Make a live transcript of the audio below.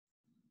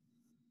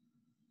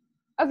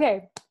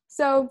Okay,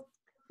 so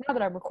now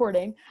that I'm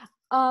recording,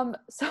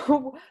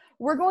 so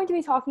we're going to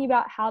be talking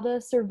about how to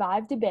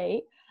survive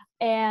debate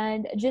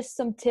and just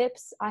some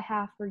tips I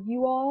have for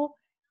you all.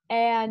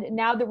 And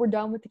now that we're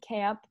done with the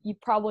camp, you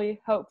probably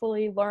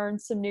hopefully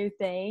learned some new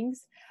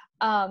things.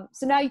 So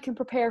now you can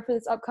prepare for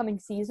this upcoming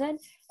season.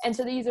 And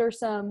so these are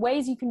some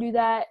ways you can do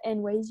that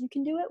and ways you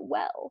can do it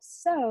well.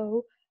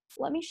 So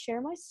let me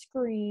share my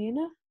screen.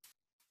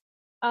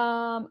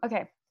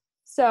 Okay,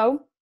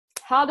 so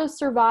how to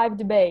survive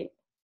debate.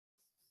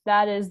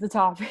 That is the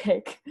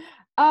topic.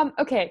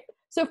 Okay,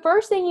 so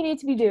first thing you need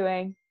to be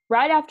doing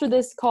right after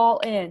this call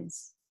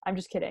ends, I'm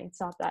just kidding,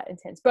 it's not that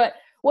intense, but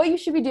what you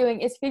should be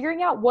doing is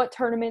figuring out what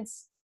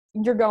tournaments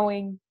you're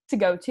going to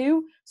go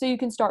to so you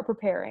can start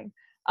preparing.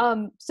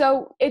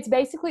 So it's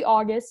basically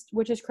August,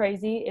 which is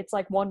crazy. It's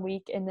like 1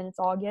 week and then it's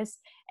August,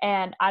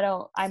 and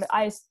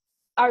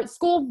our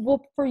school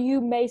will, for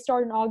you, may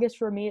start in August.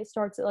 For me, it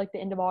starts at like the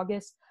end of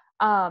August.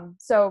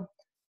 So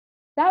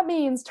that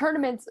means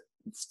tournaments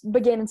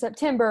begin in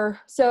September.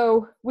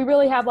 So we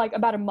really have like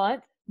about a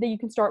month that you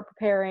can start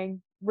preparing,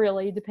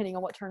 really, depending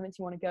on what tournaments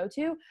you want to go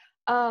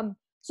to.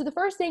 So the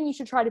first thing you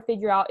should try to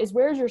figure out is,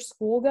 where's your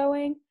school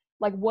going?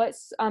 Like, what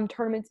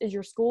tournaments is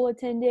your school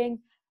attending?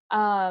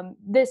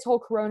 This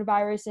whole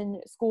coronavirus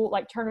and school,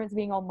 like tournaments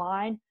being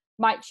online,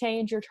 might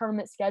change your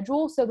tournament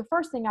schedule. So the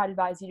first thing I'd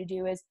advise you to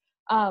do is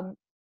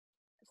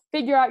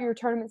figure out your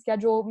tournament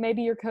schedule.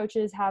 Maybe your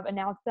coaches have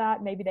announced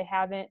that, maybe they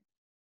haven't.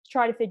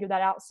 Try to figure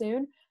that out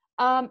soon.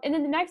 And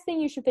then the next thing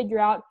you should figure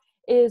out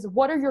is,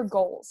 what are your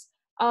goals?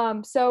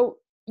 So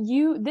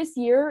this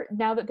year,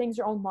 now that things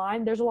are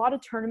online, there's a lot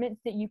of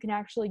tournaments that you can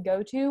actually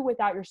go to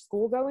without your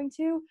school going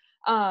to.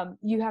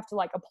 You have to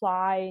like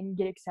apply and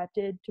get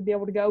accepted to be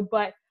able to go.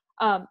 But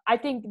I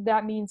think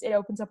that means it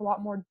opens up a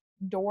lot more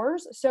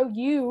doors. So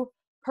you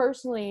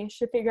personally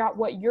should figure out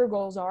what your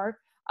goals are.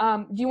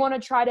 Do you want to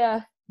try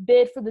to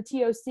bid for the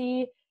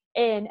TOC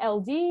in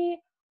LD?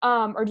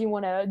 Or do you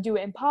want to do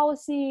it in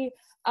policy?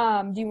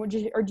 Do you want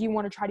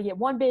to try to get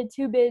 1 bid,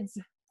 2 bids?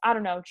 I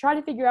don't know. Try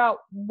to figure out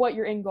what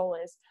your end goal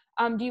is.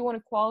 Do you want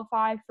to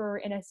qualify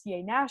for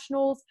NSCA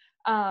nationals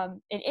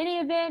in any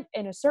event,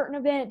 in a certain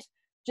event,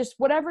 just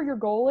whatever your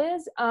goal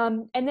is?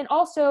 And then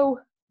also,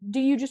 do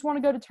you just want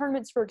to go to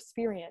tournaments for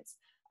experience?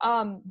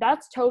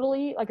 That's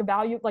totally like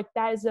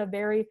that is a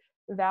very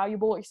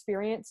valuable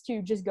experience,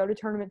 to just go to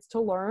tournaments to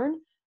learn.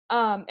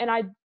 And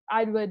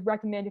I would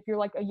recommend, if you're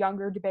like a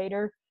younger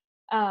debater,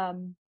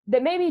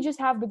 that maybe just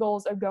have the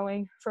goals of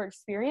going for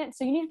experience.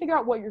 So you need to figure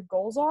out what your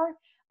goals are.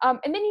 And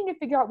then you need to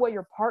figure out what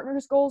your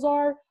partner's goals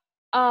are.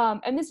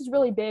 And this is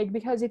really big,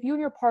 because if you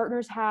and your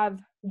partners have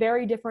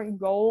very different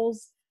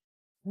goals,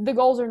 the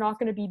goals are not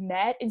going to be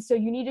met. And so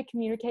you need to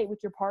communicate with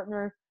your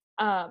partner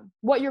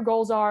what your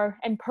goals are,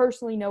 and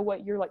personally know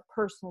what your like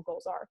personal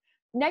goals are.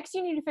 Next,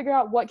 you need to figure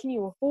out, what can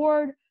you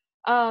afford?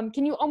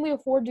 Can you only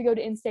afford to go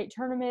to in-state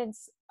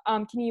tournaments?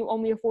 Can you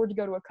only afford to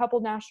go to a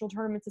couple national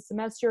tournaments a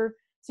semester?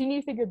 So you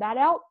need to figure that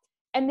out.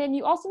 And then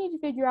you also need to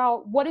figure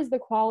out, what is the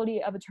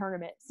quality of a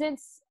tournament?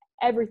 Since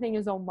everything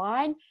is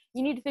online,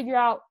 you need to figure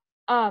out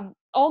on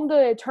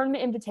the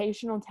tournament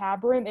invitation on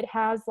Tabrim, it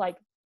has like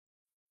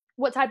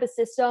what type of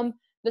system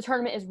the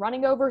tournament is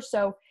running over.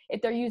 So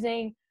if they're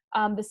using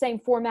the same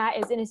format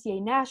as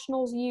NSCA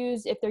Nationals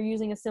use, if they're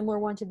using a similar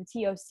one to the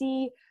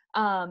TOC,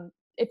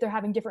 if they're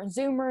having different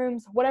Zoom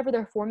rooms, whatever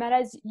their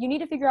format is, you need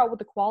to figure out what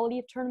the quality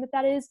of tournament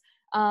that is,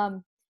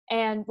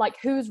 and like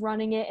who's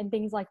running it and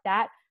things like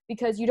that,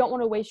 because you don't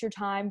want to waste your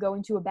time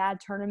going to a bad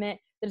tournament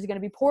that is going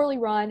to be poorly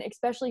run,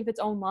 especially if it's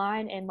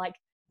online and like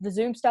the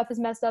Zoom stuff is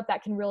messed up.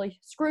 That can really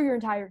screw your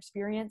entire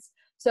experience.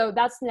 So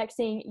that's the next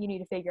thing you need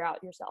to figure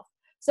out yourself.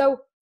 So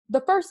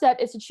the first step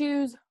is to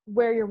choose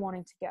where you're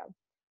wanting to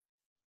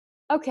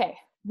go. Okay,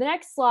 the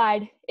next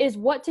slide is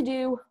what to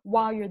do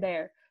while you're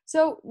there.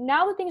 So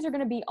now that things are going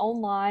to be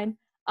online,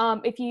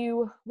 if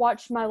you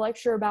watch my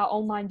lecture about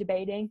online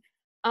debating,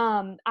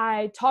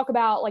 I talk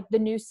about like the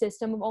new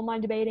system of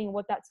online debating and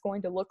what that's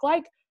going to look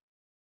like.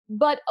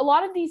 But a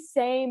lot of these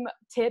same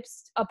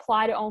tips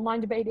apply to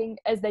online debating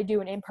as they do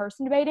in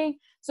in-person debating.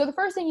 So the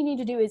first thing you need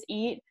to do is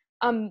eat.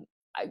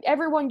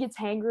 Everyone gets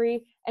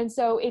hangry. And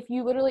so if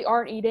you literally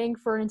aren't eating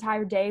for an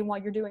entire day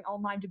while you're doing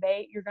online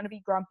debate, you're going to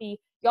be grumpy.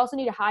 You also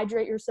need to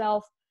hydrate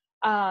yourself.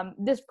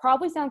 This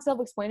probably sounds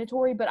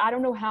self-explanatory, but I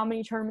don't know how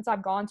many tournaments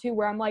I've gone to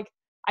where I'm like,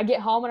 I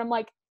get home and I'm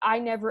like, I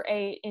never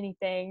ate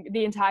anything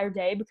the entire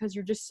day, because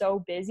you're just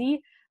so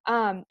busy.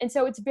 And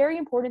so it's very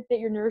important that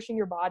you're nourishing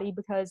your body,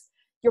 because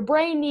your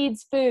brain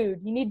needs food.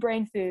 You need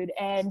brain food.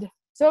 And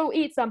so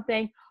eat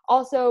something.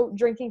 Also,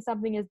 drinking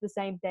something is the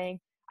same thing.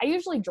 I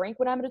usually drink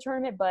when I'm at a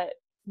tournament, but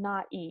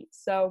not eat.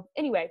 So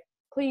anyway,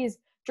 please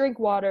drink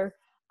water.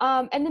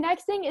 And the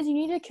next thing is, you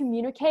need to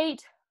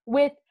communicate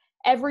with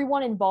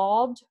everyone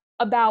involved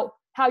about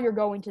how you're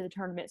going to the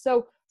tournament.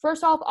 So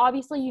first off,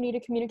 obviously you need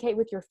to communicate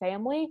with your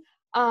family.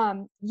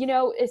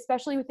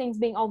 Especially with things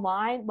being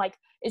online, like,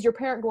 is your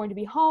parent going to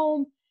be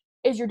home?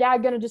 Is your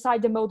dad going to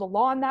decide to mow the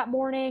lawn that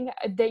morning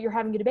that you're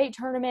having a debate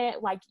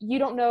tournament? Like, you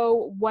don't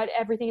know what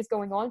everything is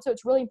going on. So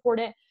it's really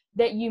important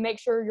that you make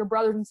sure your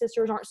brothers and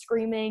sisters aren't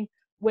screaming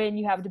when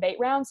you have a debate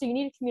round. So you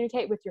need to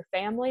communicate with your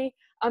family.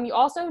 You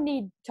also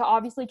need to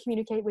obviously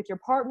communicate with your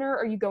partner.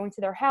 Are you going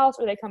to their house?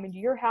 Are they coming to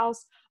your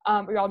house?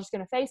 Are y'all just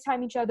going to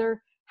FaceTime each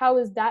other? How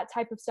is that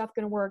type of stuff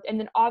going to work? And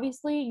then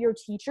obviously your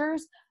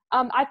teachers.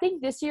 I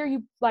think this year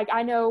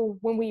I know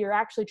when we are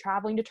actually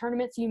traveling to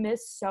tournaments, you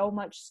miss so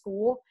much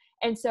school.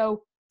 And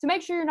so to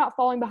make sure you're not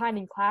falling behind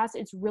in class,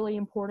 it's really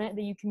important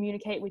that you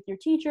communicate with your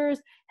teachers.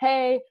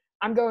 Hey,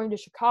 I'm going to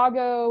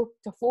Chicago,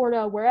 to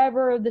Florida,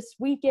 wherever this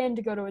weekend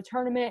to go to a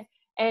tournament.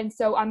 And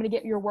so I'm going to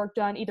get your work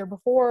done either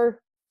before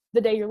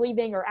the day you're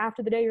leaving or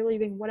after the day you're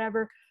leaving,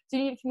 whatever. So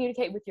you need to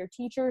communicate with your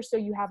teachers so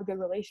you have a good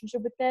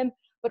relationship with them.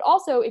 But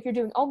also, if you're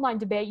doing online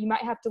debate, you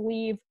might have to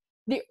leave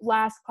the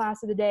last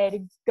class of the day to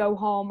go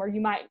home, or you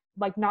might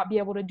not be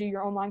able to do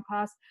your online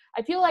class.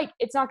 I feel like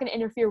it's not going to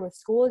interfere with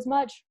school as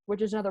much,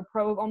 which is another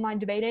pro of online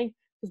debating,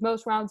 because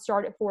most rounds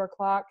start at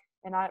 4:00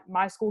 and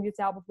my school gets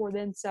out before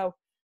then. So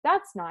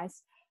that's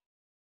nice.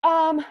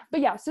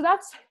 But yeah, so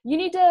you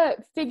need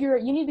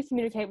to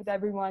communicate with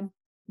everyone.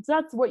 So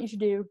that's what you should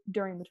do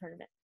during the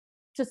tournament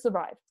to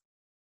survive.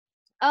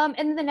 And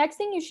then the next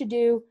thing you should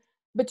do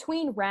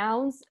between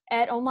rounds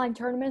at online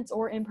tournaments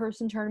or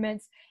in-person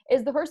tournaments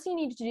is the first thing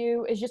you need to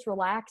do is just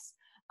relax.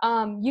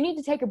 You need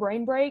to take a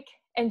brain break.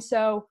 And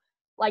so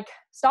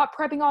stop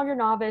prepping all your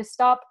novice,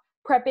 stop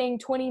prepping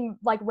 20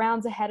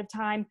 rounds ahead of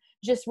time.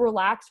 Just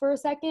relax for a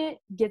second,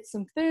 get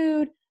some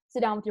food,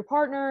 sit down with your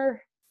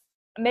partner,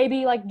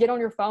 maybe get on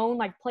your phone,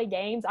 play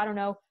games. I don't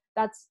know.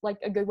 That's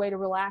a good way to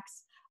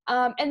relax.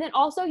 And then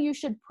also you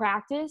should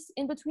practice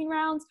in between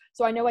rounds.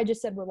 So I know I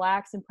just said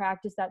relax and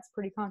practice. That's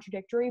pretty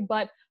contradictory,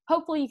 but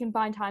hopefully you can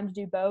find time to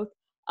do both.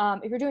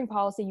 If you're doing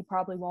policy, you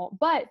probably won't.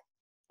 But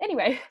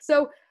anyway,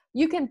 so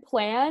you can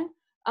plan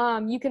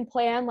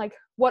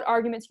what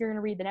arguments you're going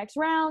to read the next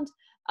round.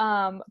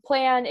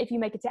 Plan if you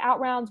make it to out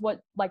rounds,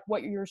 what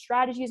your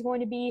strategy is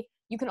going to be.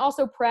 You can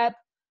also prep.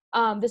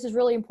 This is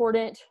really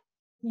important.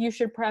 You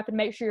should prep and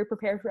make sure you're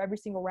prepared for every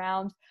single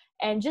round.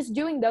 And just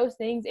doing those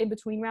things in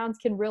between rounds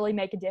can really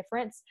make a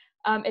difference,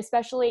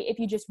 especially if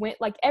you just went,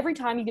 every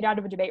time you get out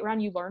of a debate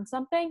round, you learn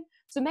something.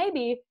 So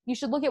maybe you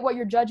should look at what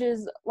your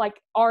judges'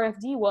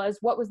 RFD was,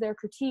 what was their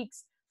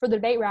critiques for the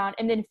debate round,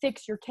 and then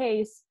fix your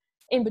case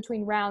in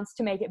between rounds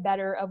to make it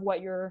better of what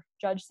your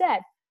judge said.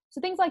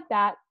 So things like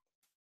that.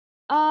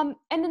 And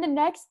then the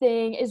next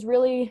thing is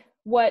really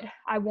what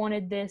I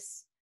wanted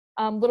this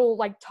little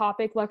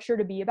topic lecture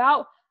to be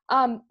about.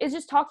 Is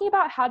just talking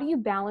about how do you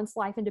balance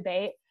life and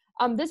debate.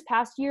 This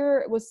past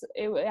year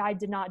I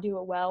did not do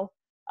it well.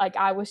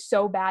 I was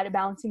so bad at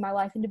balancing my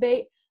life and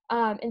debate.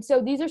 And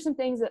so these are some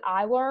things that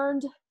I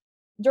learned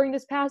during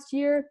this past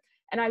year.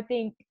 And I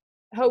think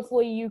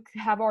hopefully you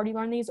have already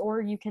learned these, or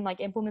you can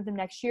implement them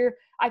next year.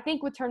 I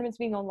think with tournaments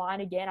being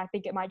online again, I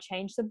think it might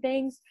change some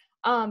things.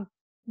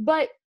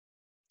 But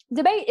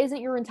debate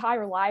isn't your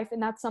entire life.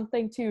 And that's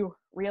something to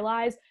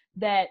realize,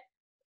 that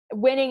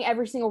winning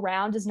every single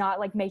round does not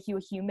make you a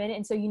human.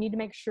 And so you need to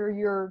make sure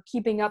you're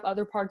keeping up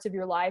other parts of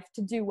your life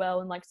to do well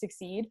and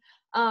succeed.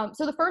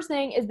 So the first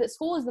thing is that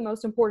school is the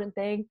most important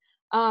thing.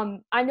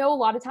 I know a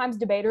lot of times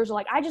debaters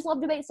are I just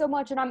love debate so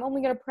much and I'm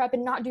only going to prep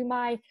and not do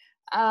my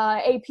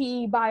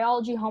AP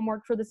biology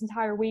homework for this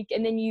entire week.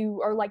 And then you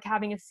are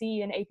having a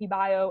C in AP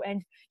bio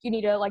and you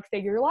need to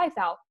figure your life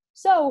out.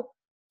 So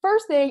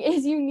first thing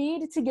is you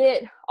need to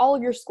get all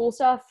of your school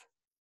stuff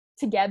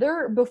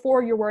together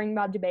before you're worrying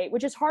about debate,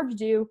 which is hard to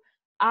do.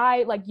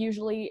 I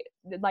usually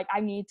I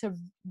need to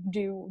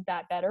do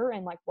that better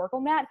and work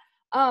on that.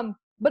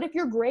 But if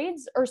your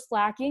grades are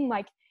slacking,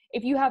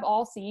 if you have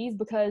all C's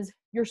because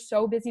you're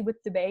so busy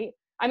with debate,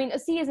 I mean, a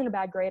C isn't a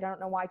bad grade. I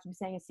don't know why I keep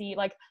saying a C.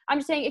 I'm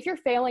just saying if you're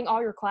failing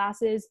all your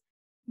classes,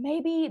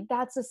 maybe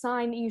that's a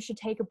sign that you should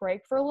take a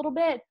break for a little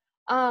bit.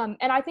 And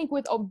I think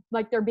with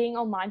there being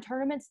online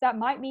tournaments, that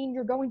might mean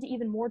you're going to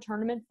even more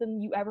tournaments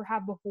than you ever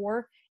have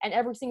before. And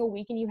every single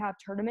weekend you have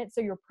tournaments,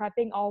 so you're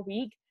prepping all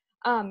week.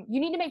 You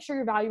need to make sure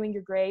you're valuing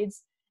your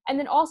grades. And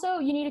then also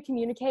you need to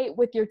communicate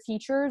with your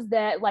teachers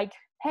that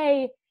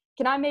hey,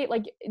 can I make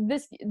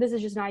this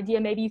is just an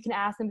idea. Maybe you can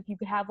ask them if you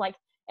could have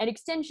an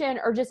extension,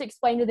 or just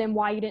explain to them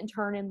why you didn't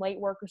turn in late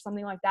work or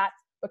something like that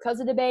because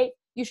of debate.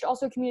 You should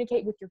also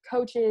communicate with your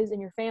coaches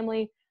and your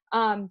family.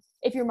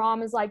 If your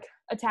mom is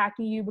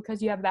attacking you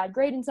because you have a bad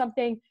grade in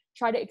something,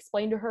 try to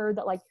explain to her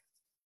that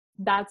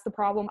that's the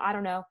problem. I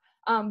don't know.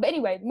 But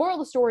anyway, moral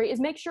of the story is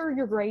make sure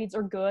your grades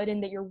are good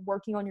and that you're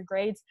working on your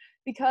grades,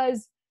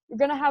 because you're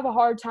going to have a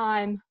hard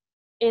time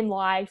in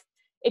life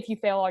if you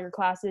fail all your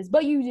classes,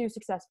 but you do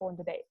successful in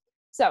debate.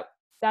 So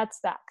that's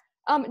that.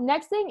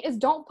 Next thing is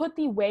don't put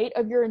the weight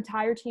of your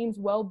entire team's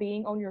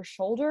well-being on your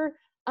shoulder.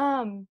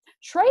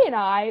 Trey and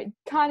I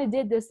kind of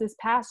did this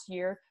past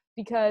year,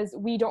 because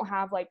we didn't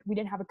have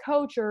a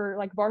coach or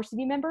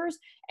varsity members.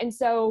 And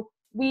so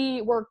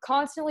we were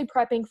constantly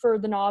prepping for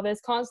the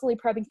novice, constantly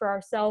prepping for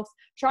ourselves,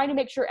 trying to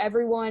make sure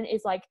everyone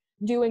is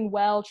doing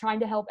well, trying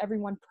to help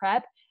everyone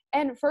prep.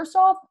 And first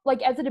off,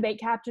 as a debate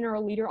captain or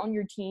a leader on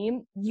your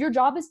team, your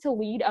job is to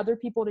lead other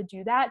people to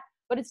do that,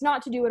 but it's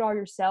not to do it all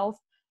yourself.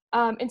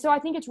 And so I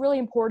think it's really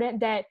important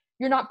that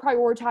you're not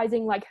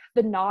prioritizing like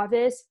the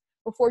novice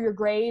before your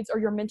grades or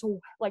your mental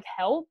like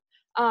health.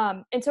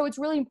 And so it's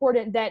really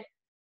important that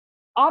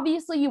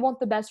obviously you want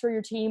the best for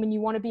your team and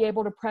you want to be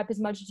able to prep as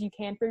much as you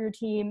can for your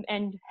team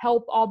and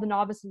help all the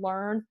novice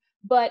learn,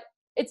 but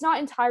it's not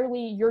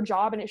entirely your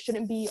job, and it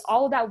shouldn't be,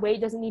 all of that weight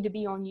doesn't need to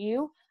be on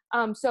you.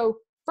 So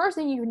first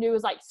thing you can do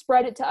is like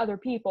spread it to other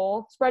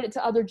people, spread it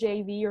to other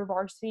JV or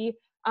varsity.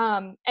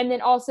 And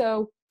then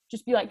also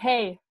just be like,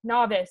 hey,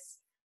 novice,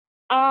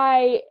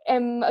 I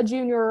am a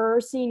junior or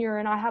a senior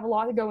and I have a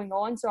lot going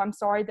on, so I'm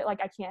sorry that like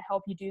I can't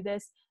help you do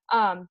this.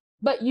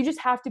 But you just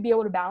have to be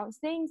able to balance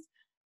things.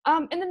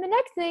 And then the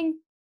next thing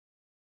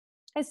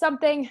is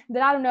something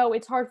that I don't know,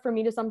 it's hard for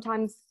me to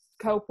sometimes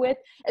cope with,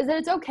 is that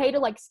it's okay to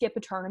like skip a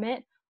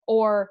tournament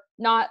or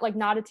not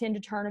attend a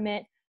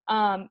tournament.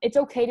 It's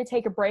okay to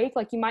take a break.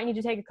 Like you might need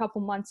to take a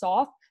couple months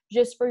off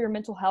just for your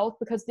mental health,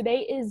 because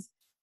debate is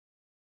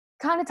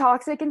kind of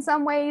toxic in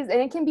some ways,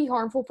 and it can be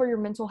harmful for your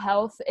mental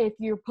health if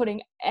you're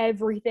putting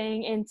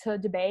everything into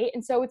debate.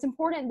 And so it's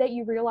important that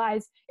you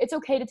realize it's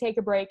okay to take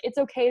a break. It's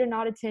okay to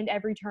not attend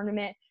every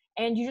tournament,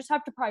 and you just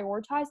have to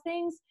prioritize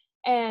things.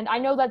 And I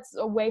know that's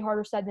a way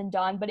harder said than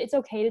done, but it's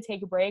okay to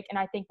take a break. And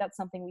I think that's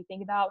something we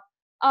think about.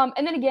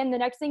 And then again, the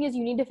next thing is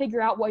you need to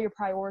figure out what you're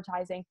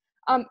prioritizing.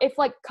 If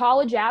like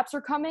college apps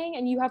are coming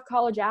and you have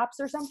college apps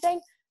or something,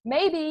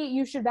 maybe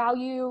you should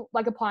value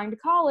like applying to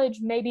college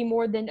maybe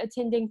more than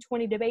attending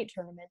 20 debate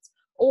tournaments.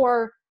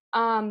 Or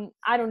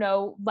I don't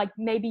know, like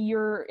maybe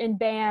you're in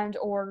band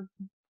or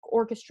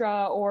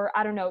orchestra, or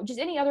I don't know, just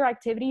any other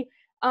activity.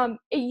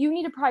 You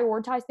need to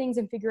prioritize things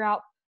and figure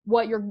out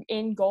what your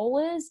end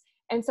goal is.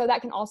 And so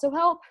that can also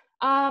help.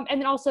 And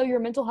then also your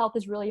mental health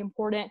is really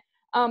important.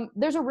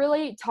 There's a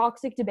really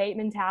toxic debate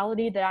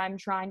mentality that I'm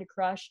trying to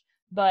crush,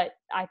 but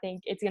I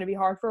think it's going to be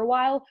hard for a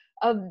while.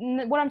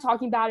 What I'm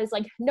talking about is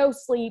like no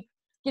sleep,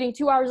 getting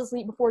 2 hours of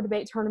sleep before a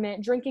debate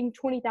tournament, drinking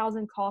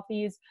 20,000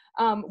 coffees,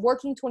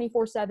 working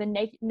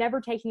 24/7, never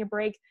taking a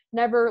break,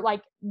 never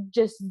like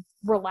just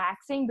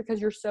relaxing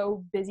because you're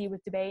so busy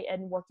with debate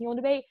and working on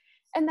debate.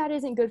 And that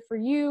isn't good for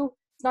you.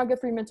 It's not good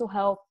for your mental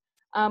health.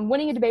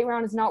 Winning a debate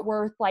round is not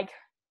worth like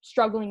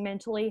struggling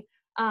mentally.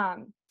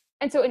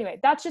 And so anyway,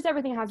 that's just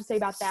everything I have to say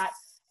about that.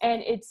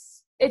 And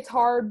it's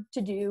hard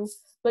to do,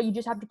 but you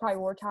just have to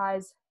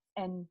prioritize.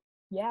 And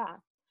yeah.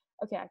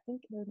 Okay, I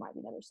think there might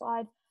be another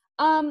slide.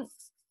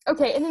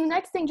 Okay, and then the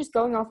next thing, just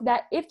going off of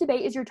that, if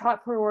debate is your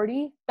top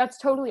priority, that's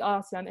totally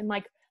awesome. And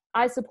like,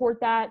 I support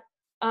that.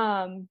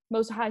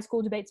 Most high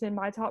school debate's been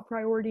my top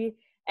priority.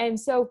 And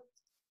so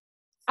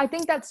I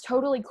think that's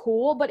totally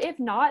cool, but if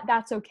not,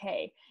 that's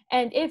okay.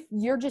 And if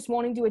you're just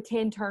wanting to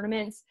attend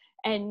tournaments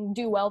and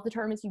do well at the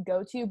tournaments you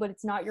go to, but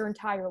it's not your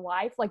entire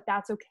life, like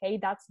that's okay,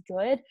 that's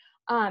good.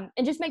 And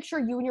just make sure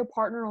you and your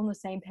partner are on the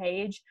same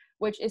page,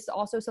 which is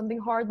also something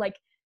hard. Like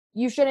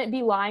you shouldn't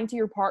be lying to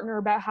your partner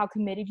about how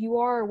committed you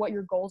are or what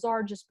your goals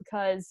are just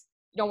because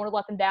you don't want to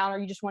let them down or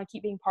you just want to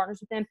keep being partners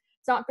with them.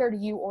 It's not fair to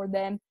you or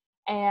them.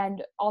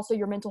 And also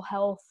your mental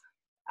health.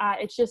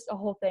 It's just a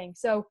whole thing.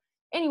 So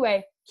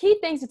anyway, key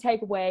things to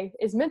take away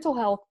is mental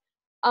health.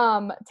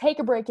 Take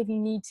a break if you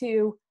need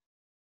to.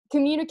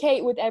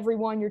 Communicate with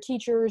everyone, your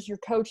teachers, your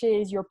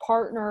coaches, your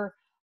partner,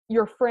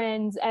 your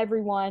friends,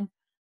 everyone.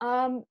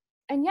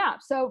 And yeah,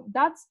 so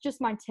that's just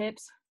my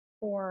tips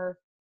for,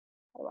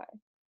 I'm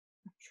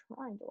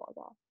trying to log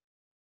off.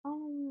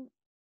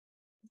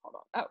 Hold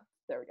on. Oh,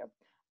 there we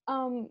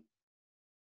go.